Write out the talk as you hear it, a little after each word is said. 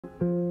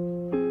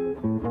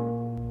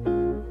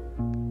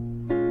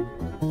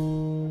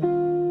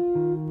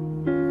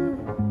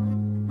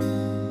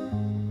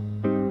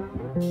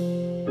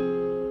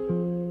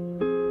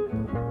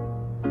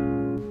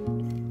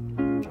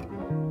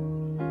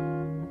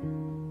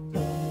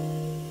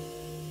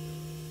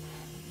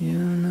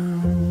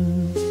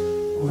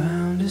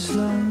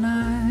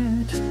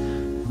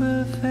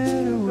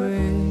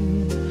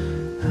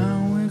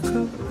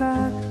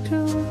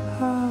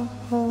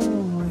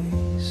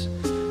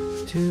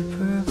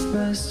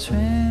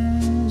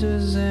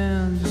Strangers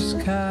in the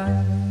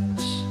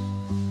skies.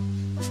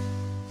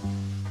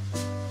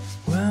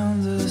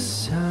 When the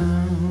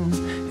sun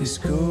is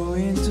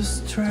going to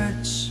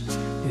stretch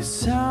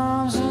its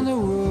arms on the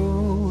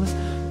road,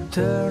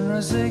 turn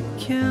as it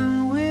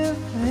can with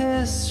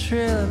his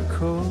shrill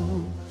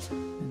call.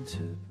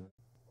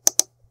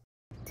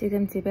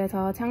 지금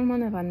집에서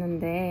창문을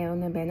봤는데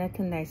오늘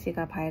맨해튼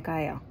날씨가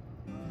밝아요.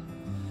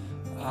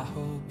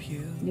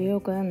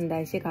 뉴욕은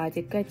날씨가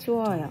아직 꽤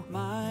추워요.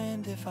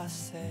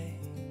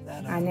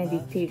 안에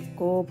니트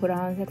입고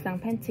브라운 색상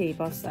팬츠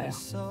입었어요.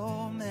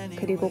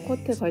 그리고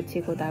코트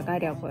걸치고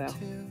나가려고요.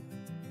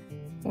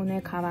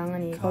 오늘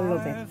가방은 이걸로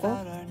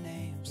맸고,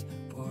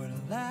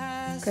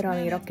 그럼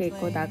이렇게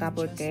입고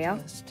나가볼게요.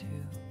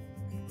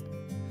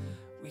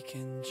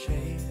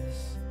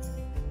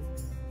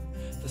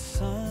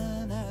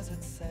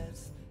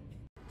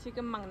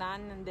 지금 막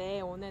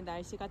나왔는데 오늘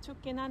날씨가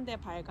춥긴 한데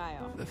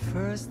밝아요.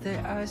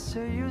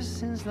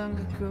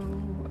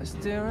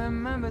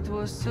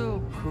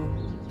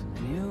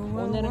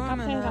 오늘은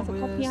카페에 가서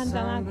커피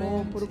한잔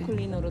하고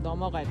브루클린으로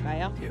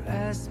넘어갈까요?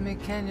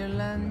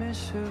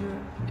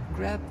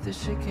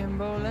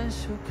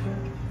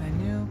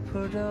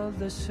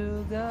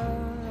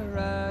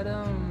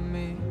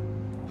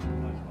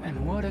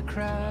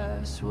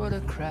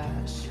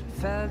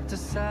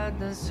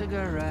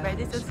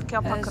 메디슨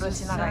스퀘어 파크로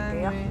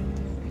지나갈게요.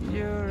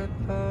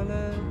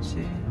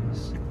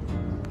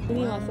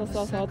 눈이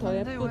왔었어서 더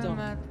예쁘죠?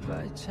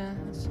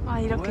 아,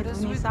 이렇게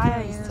눈이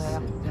쌓여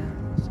있어요.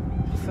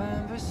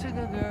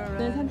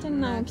 오늘 산책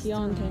나온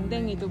귀여운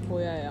댕댕이도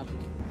보여요.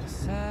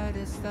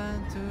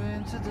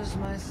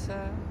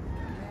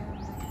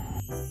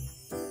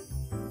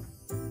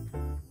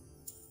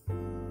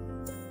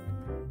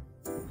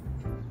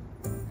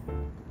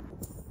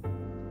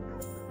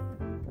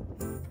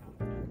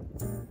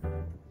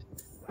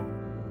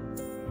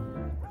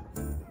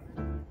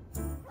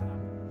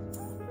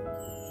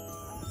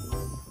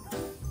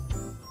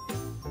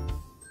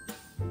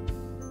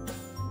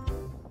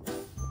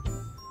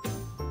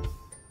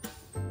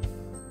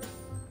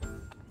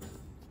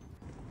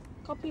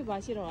 커피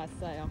마시러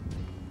왔어요.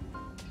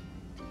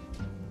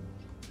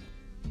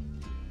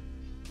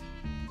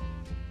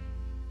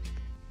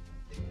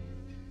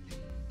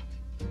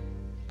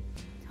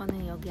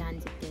 저는 여기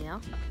앉을게요.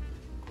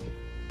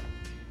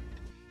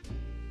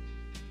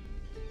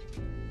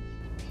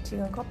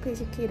 지금 커피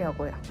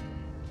시키려고요.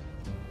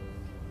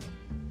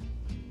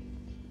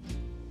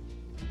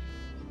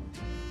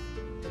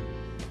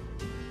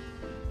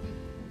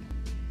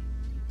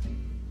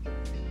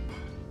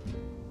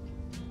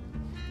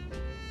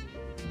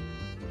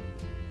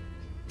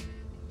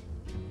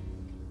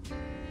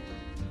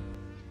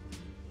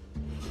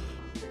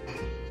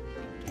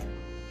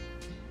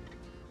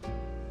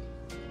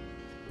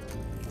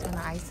 저는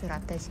아이스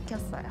라떼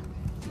시켰어요.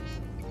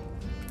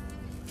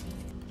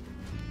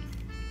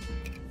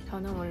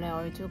 저는 원래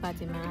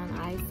얼죽아지만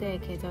아이스의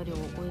계절이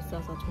오고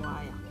있어서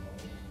좋아요.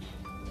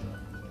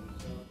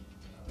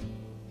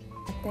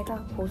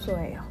 라떼가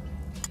고소해요.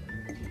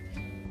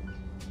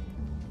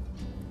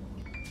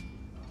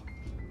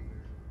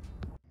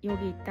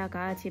 여기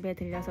있다가 집에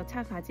들려서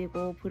차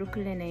가지고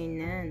브루클린에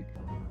있는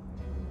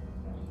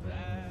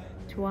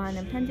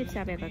좋아하는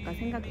편집샵에 갈까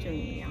생각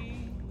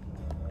중이에요.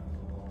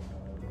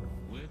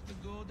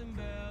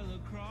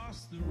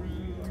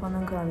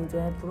 저는 그럼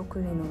이제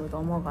브루클린으로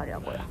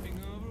넘어가려고요.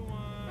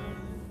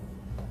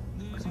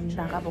 그럼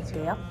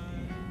나가볼게요.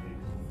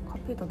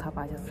 커피도 다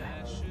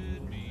마셨어요.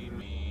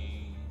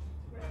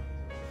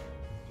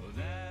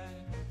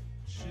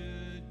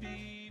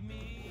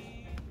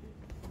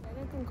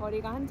 맨해튼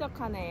거리가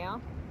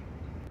한적하네요.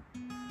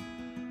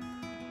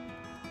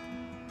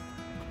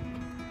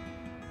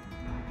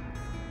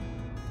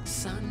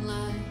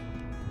 Sunlight,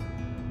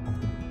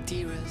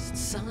 dearest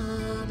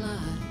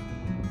sunlight,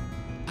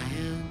 I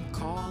am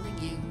calling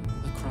you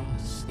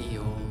across the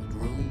old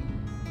room.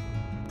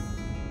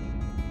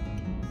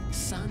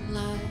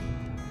 Sunlight,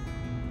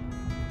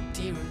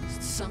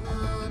 dearest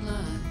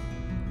sunlight,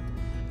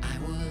 I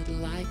would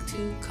like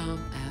to come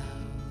out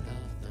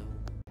of the...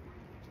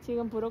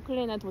 지금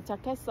브루클린에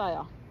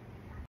도착했어요.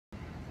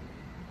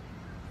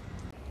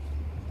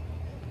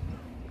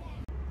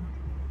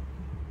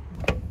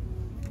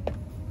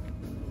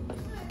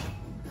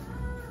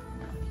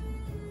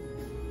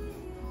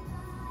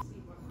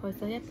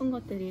 벌써 예쁜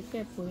것들이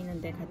꽤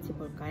보이는데 같이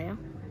볼까요?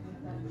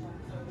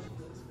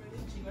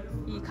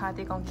 이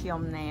가디건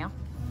귀엽네요.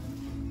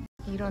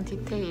 이런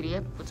디테일이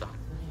예쁘죠?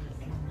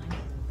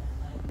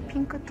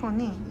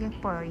 핑크톤이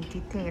예뻐요. 이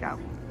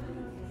디테일하고.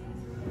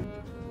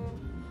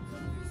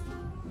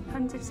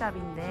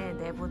 편집샵인데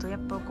내부도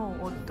예쁘고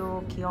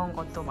옷도 귀여운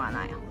것도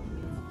많아요.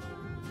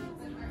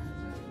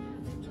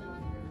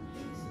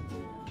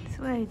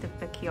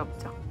 스웨이드백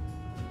귀엽죠?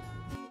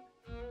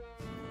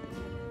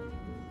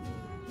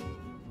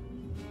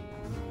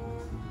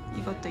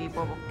 이것도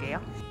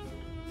입어볼게요.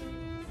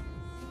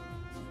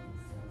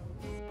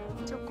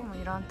 조금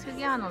이런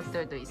특이한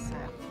옷들도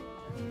있어요.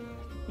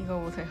 이거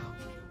보세요.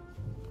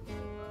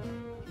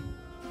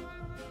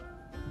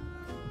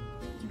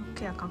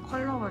 이렇게 약간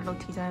컬러별로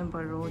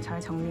디자인별로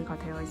잘 정리가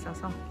되어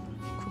있어서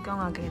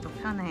구경하기에도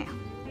편해요.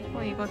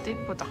 이것도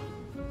이쁘다.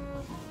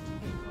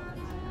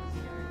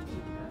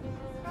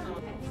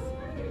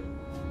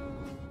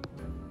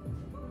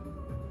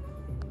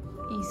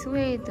 이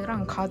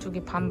스웨이드랑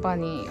가죽이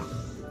반반이에요.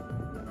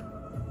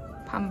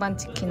 반반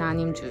치킨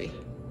아님주의.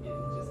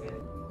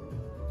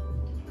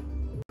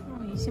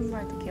 이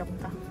신발도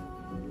귀엽다.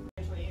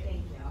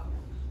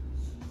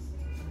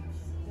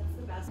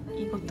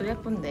 이것도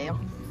예쁜데요.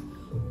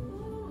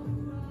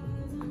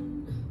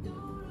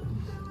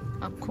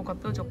 앞코가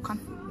뾰족한.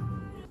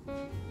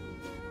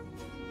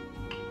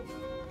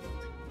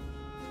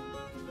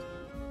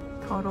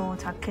 더러운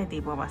자켓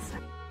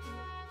입어봤어요.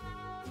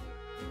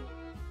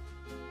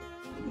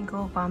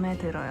 이거 마음에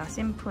들어요.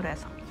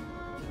 심플해서.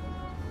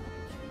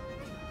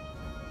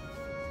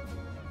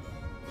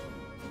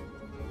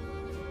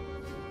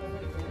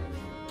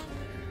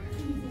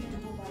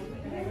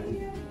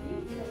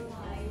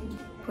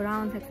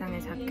 브라운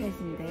색상의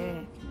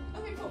자켓인데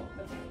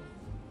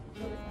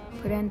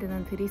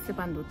브랜드는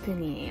드리스반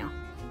노튼이에요.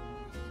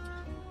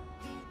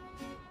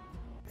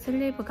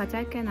 슬리브가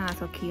짧게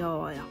나와서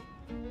귀여워요.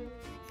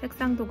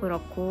 색상도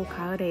그렇고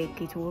가을에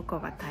입기 좋을 것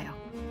같아요.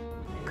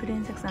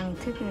 그린 색상이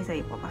특이해서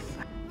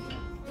입어봤어요.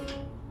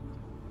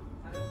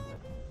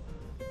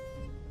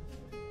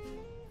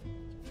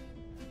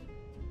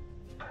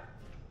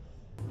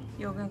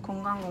 여긴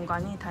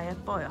공간이 다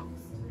예뻐요.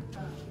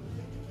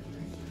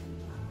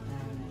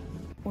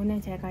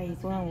 오늘 제가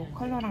입은 옷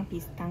컬러랑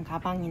비슷한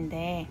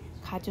가방인데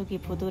가죽이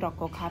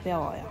부드럽고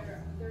가벼워요.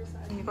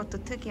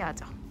 이것도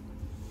특이하죠?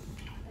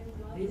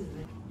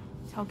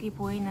 저기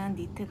보이는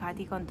니트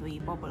가디건도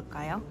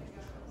입어볼까요?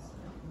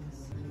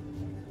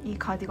 이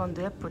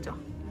가디건도 예쁘죠?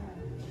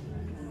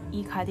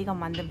 이 가디건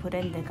만든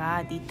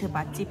브랜드가 니트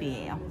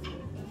맛집이에요.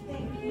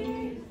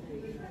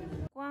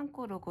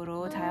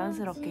 꾸안꾸룩으로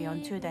자연스럽게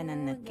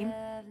연출되는 느낌?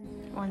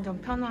 완전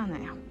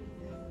편안해요.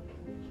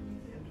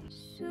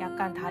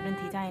 약간 다른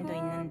디자인도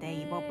있는데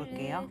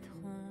입어볼게요.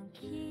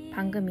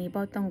 방금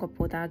입었던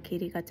것보다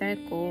길이가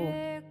짧고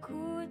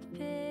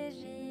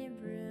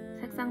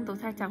색상도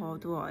살짝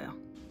어두워요.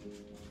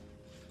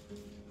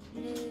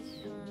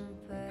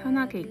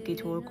 편하게 입기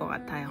좋을 것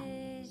같아요.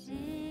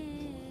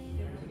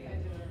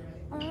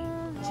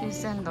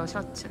 질샌더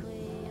셔츠.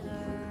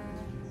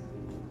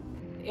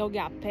 여기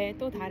앞에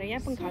또 다른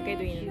예쁜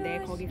가게도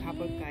있는데 거기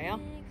가볼까요?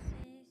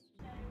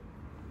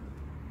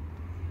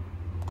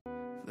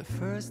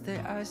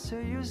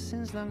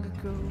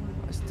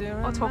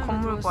 저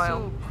건물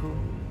봐요.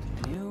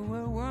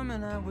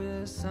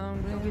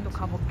 여기도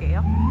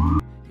가볼게요.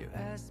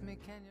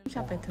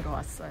 소품샵에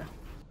들어왔어요.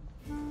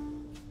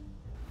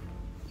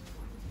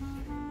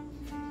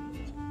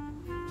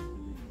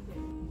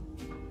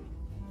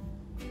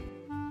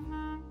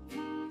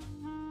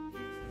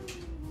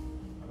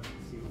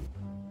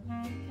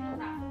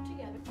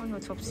 이거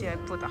접시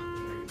예쁘다.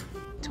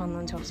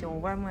 저는 접시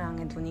오발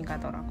모양의 눈이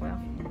가더라고요.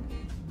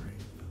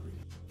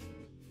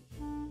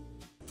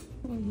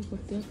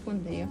 이것도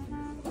예쁜데요.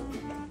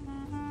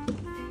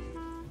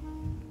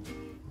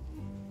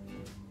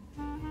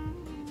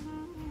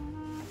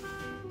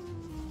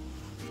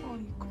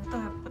 이것도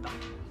예쁘다.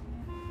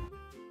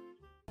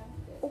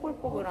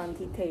 뽀글뽀글한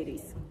디테일이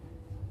있어.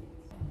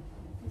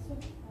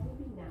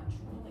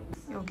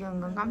 여기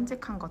은근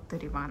깜찍한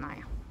것들이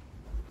많아요.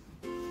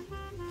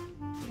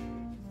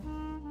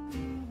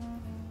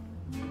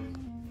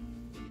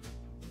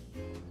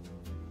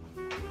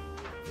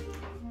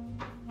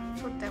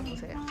 촛대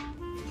보세요.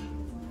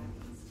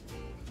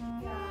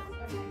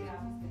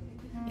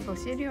 이거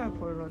시리얼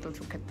볼로도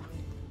좋겠다.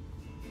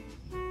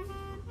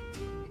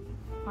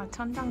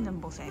 천장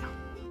좀 보세요.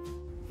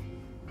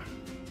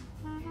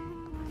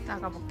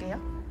 나가볼게요.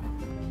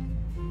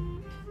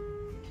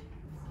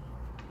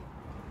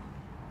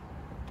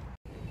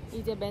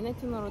 이제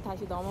맨해튼으로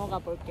다시 넘어가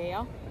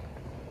볼게요.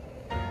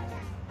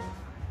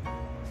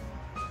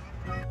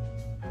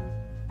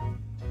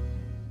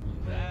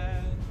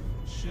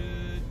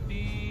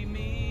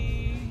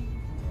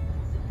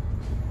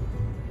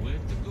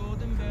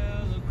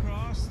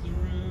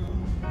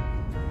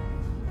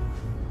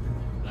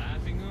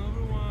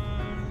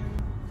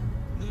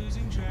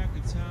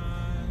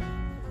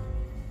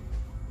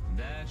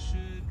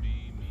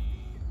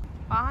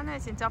 와, 하늘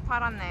진짜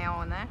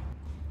파랗네요 오늘.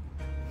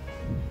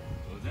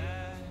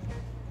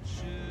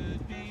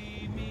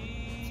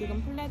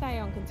 지금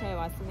플랫아이언 근처에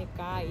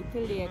왔으니까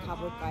이틀리에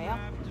가볼까요?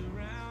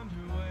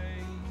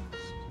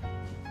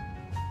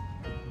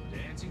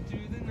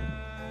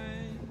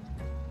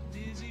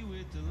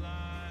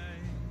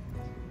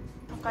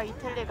 아까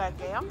이틀리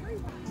갈게요.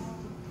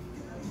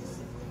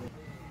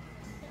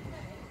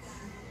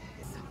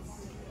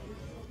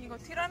 이거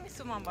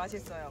티라미수만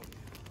맛있어요.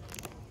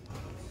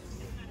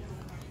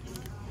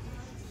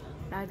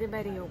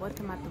 라즈베리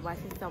요거트 맛도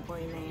맛있어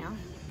보이네요.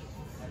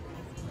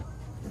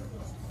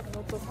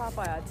 이것도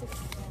사봐야지.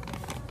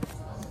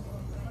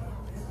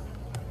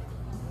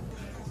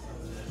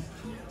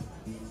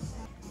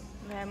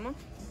 레몬?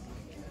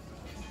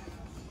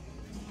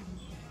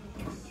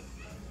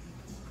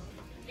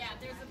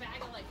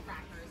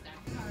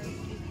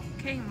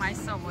 케이크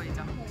맛있어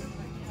보이죠?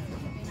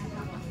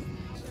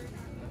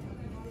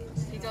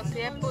 디저트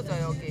예쁘죠,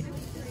 여기?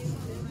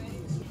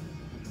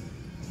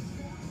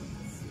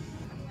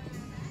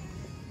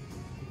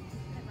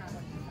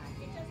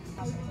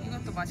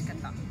 이것도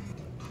맛있겠다.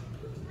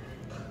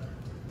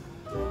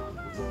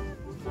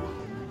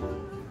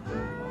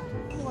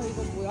 우와,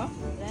 이거 뭐야?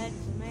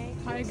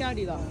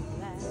 달걀이다.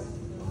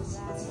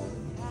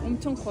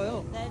 엄청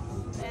커요.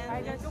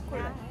 달걀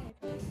초콜릿.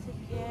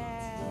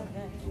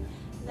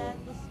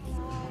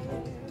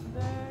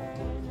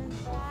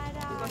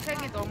 이거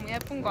색이 너무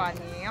예쁜 거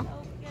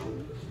아니에요?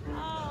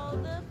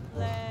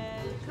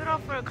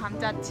 트러플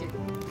감자칩.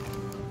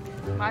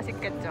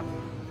 맛있겠죠?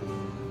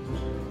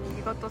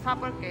 이것도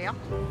사볼게요.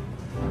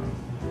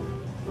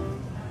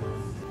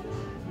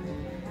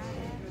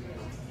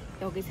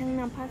 여기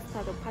생면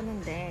파스타도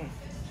파는데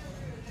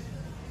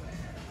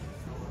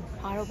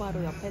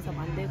바로바로 옆에서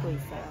만들고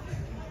있어요.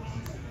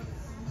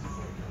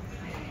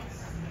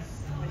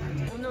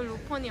 오늘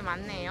루폰이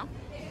많네요.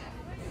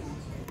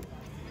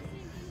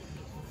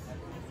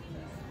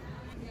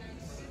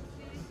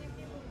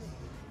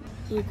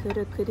 이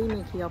그릇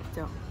그림이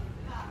귀엽죠?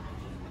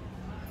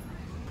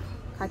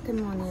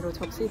 같은 무늬로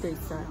접시도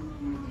있어요.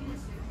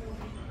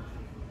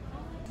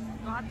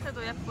 이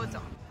하트도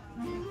예쁘죠?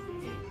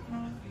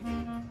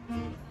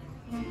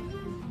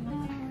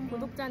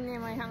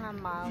 구독자님을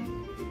향한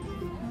마음.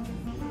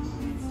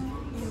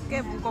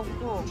 꽤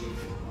무겁고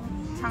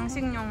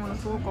장식용으로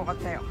좋을 것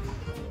같아요.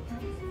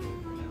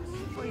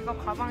 이거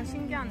가방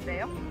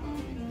신기한데요?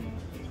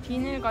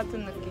 비닐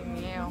같은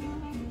느낌이에요.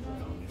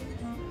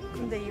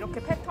 근데 이렇게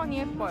패턴이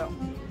예뻐요.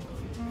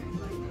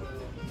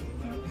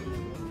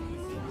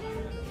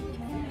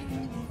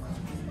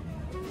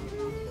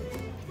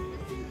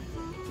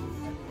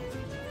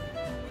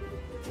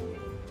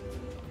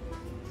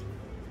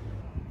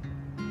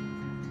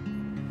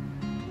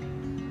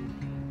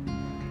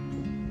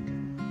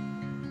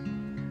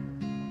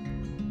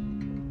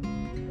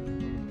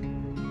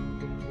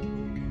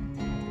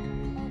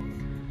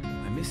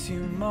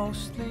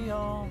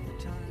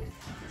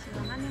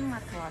 지금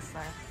한인마트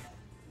왔어요.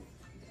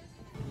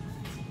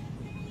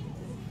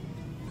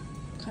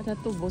 가자.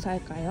 또 뭐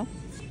살까요?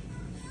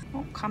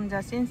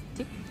 감자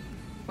신스틱?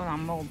 이건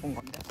안 먹어본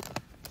건데.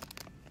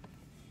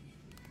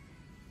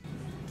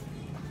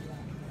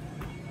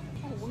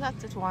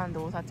 오사츠 좋아하는데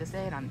오사츠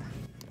세일한다.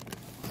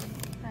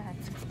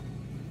 사야지.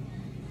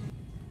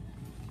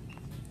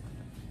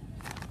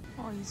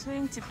 이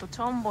스윙칩도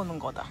처음 보는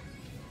거다.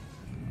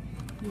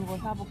 이거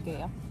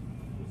사볼게요.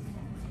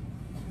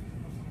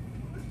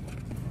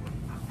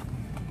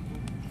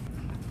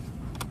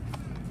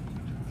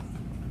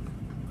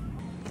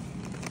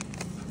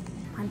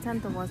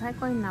 반찬도 뭐 살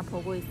거 있나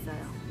보고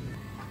있어요.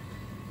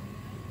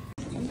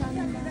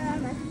 감사합니다.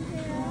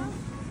 맛있으세요.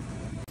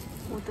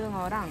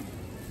 오등어랑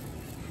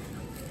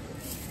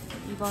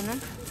이거는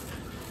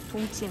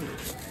동치미.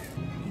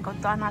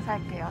 이것도 하나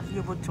살게요.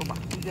 유부초밥.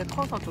 이게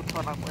커서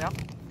좋더라고요.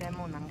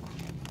 레몬한 거.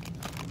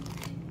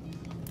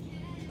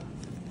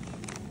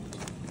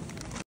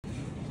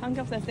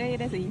 삼겹살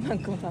세일해서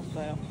이만큼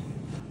샀어요.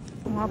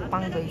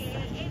 붕어빵도 있어요.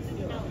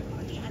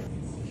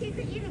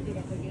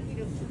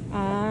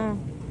 아.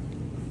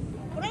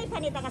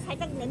 프라이팬에다가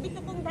살짝 냄비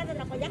뚜껑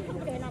닫아놓고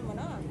약불로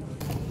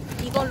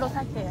해놓으면은 이걸로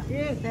살게요.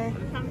 예, 네.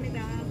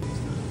 감사합니다.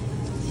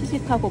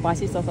 시식하고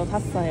맛있어서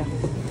샀어요.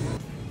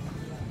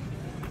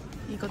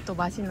 이것도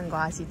맛있는 거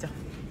아시죠?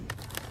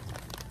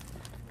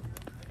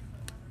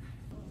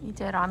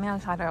 이제 라면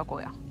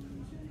사려고요.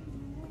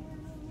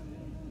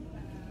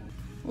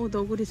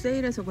 너구리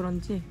세일해서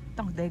그런지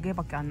딱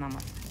 4개밖에 안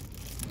남았어요.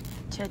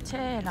 제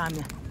최애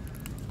라면.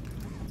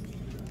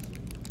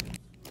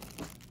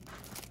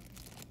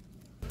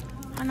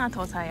 하나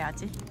더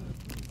사야지.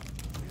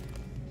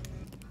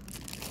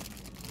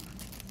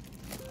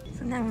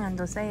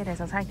 순양면도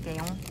세일해서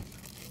살게요.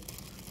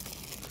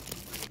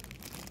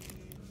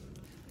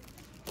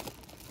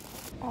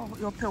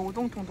 옆에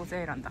오동통도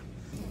세일한다.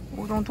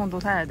 오동통도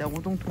사야 돼.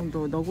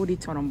 오동통도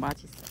너구리처럼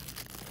맛있어.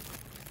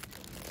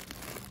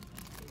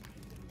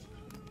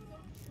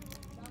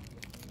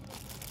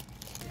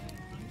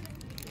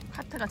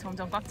 카트가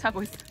점점 꽉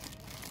차고 있어.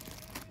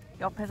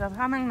 옆에서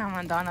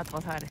삼행라면도 하나 더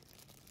사래.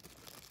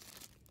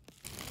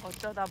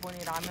 어쩌다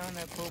보니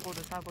라면을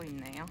골고루 사고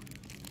있네요.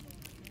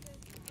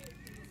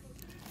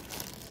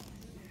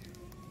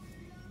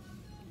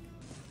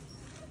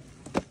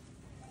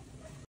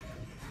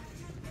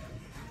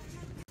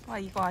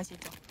 이거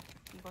아시죠?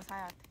 이거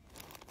사야 돼.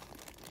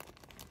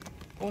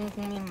 온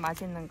국민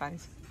맛있는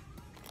간식.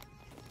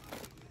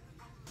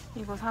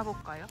 이거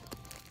사볼까요?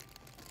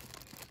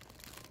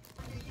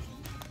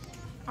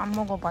 안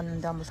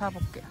먹어봤는데 한번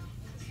사볼게요.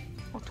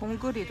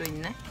 동그리도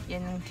있네?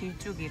 얘는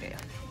길쭉이래요.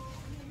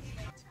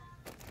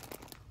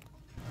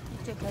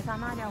 이제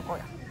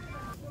계산하려고요.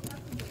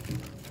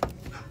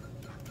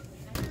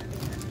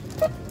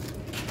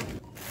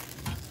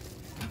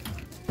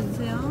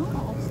 있어요?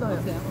 없어요.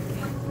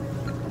 오케이.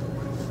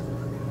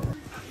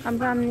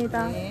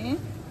 감사합니다. 네.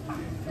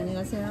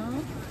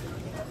 안녕하세요.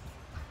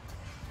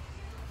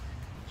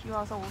 비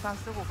와서 우산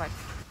쓰고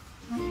갈게요.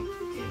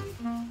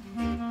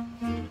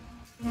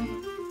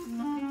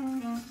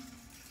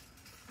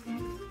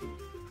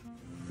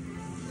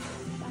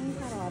 빵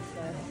사러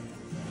왔어요.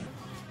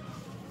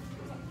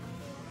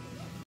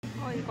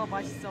 이거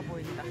맛있어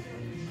보인다.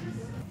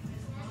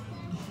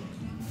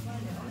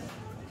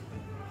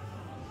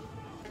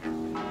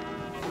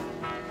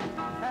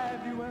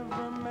 Have you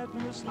ever met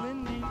Miss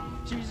Lindy?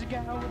 She's a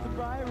gal with the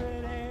bright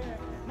red hair.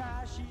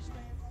 Now she's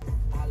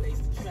I lace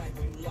the track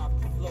and you lock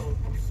the flow.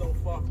 So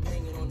far from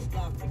hanging on the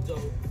block of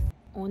dough.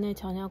 오늘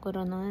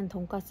저녁으로는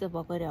돈까스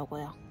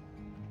먹으려고요.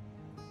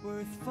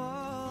 worth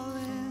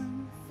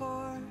falling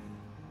for.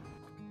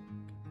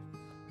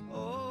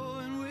 Oh,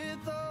 and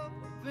with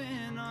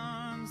open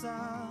arms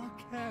I'll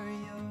carry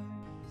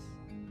yours.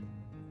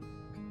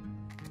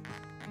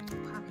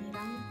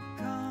 밥이랑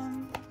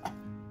Come,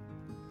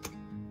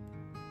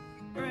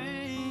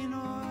 rain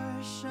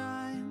or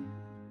shine,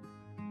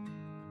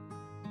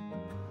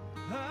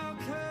 I'll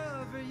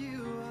cover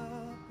you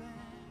up.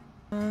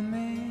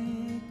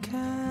 Mommy,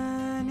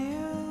 can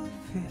you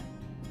feel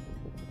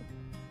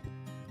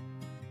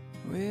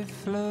we're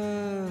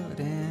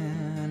floating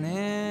in the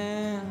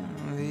air?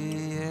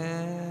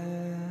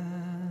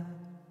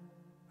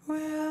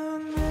 We're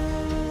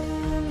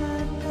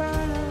midnight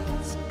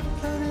birds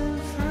floating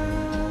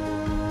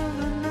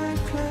through the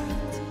night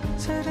clouds,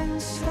 setting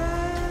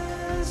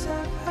sails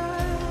up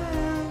high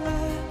and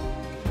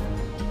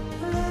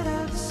lit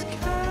up the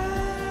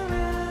sky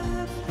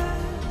with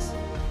flags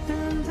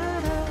and the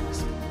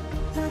dust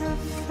that a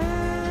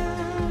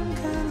fan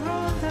can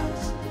hold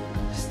us,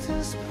 just a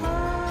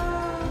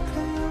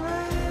sparkling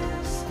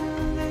rays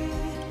in the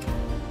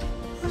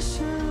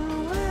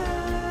ocean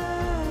waves.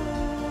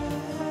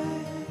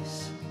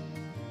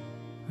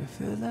 We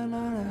feel them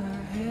on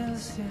our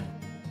heels yet,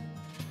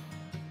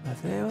 but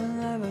they will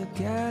never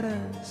get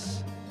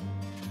us.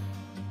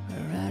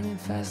 We're running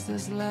fast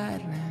as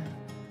lightning.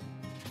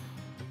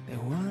 They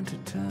want to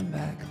turn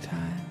back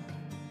time.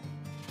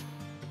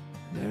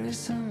 There is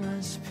so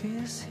much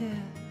peace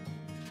here.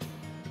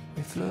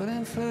 We're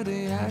floating through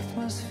the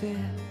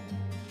atmosphere.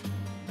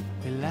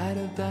 We light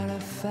up than a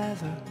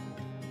feather,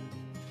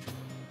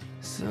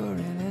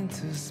 soaring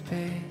into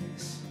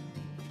space.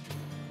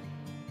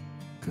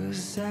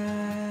 'Cause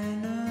I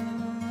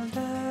know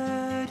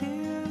that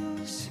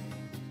you see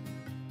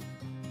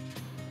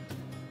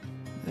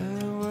the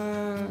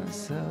world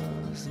so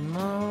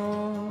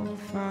small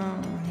from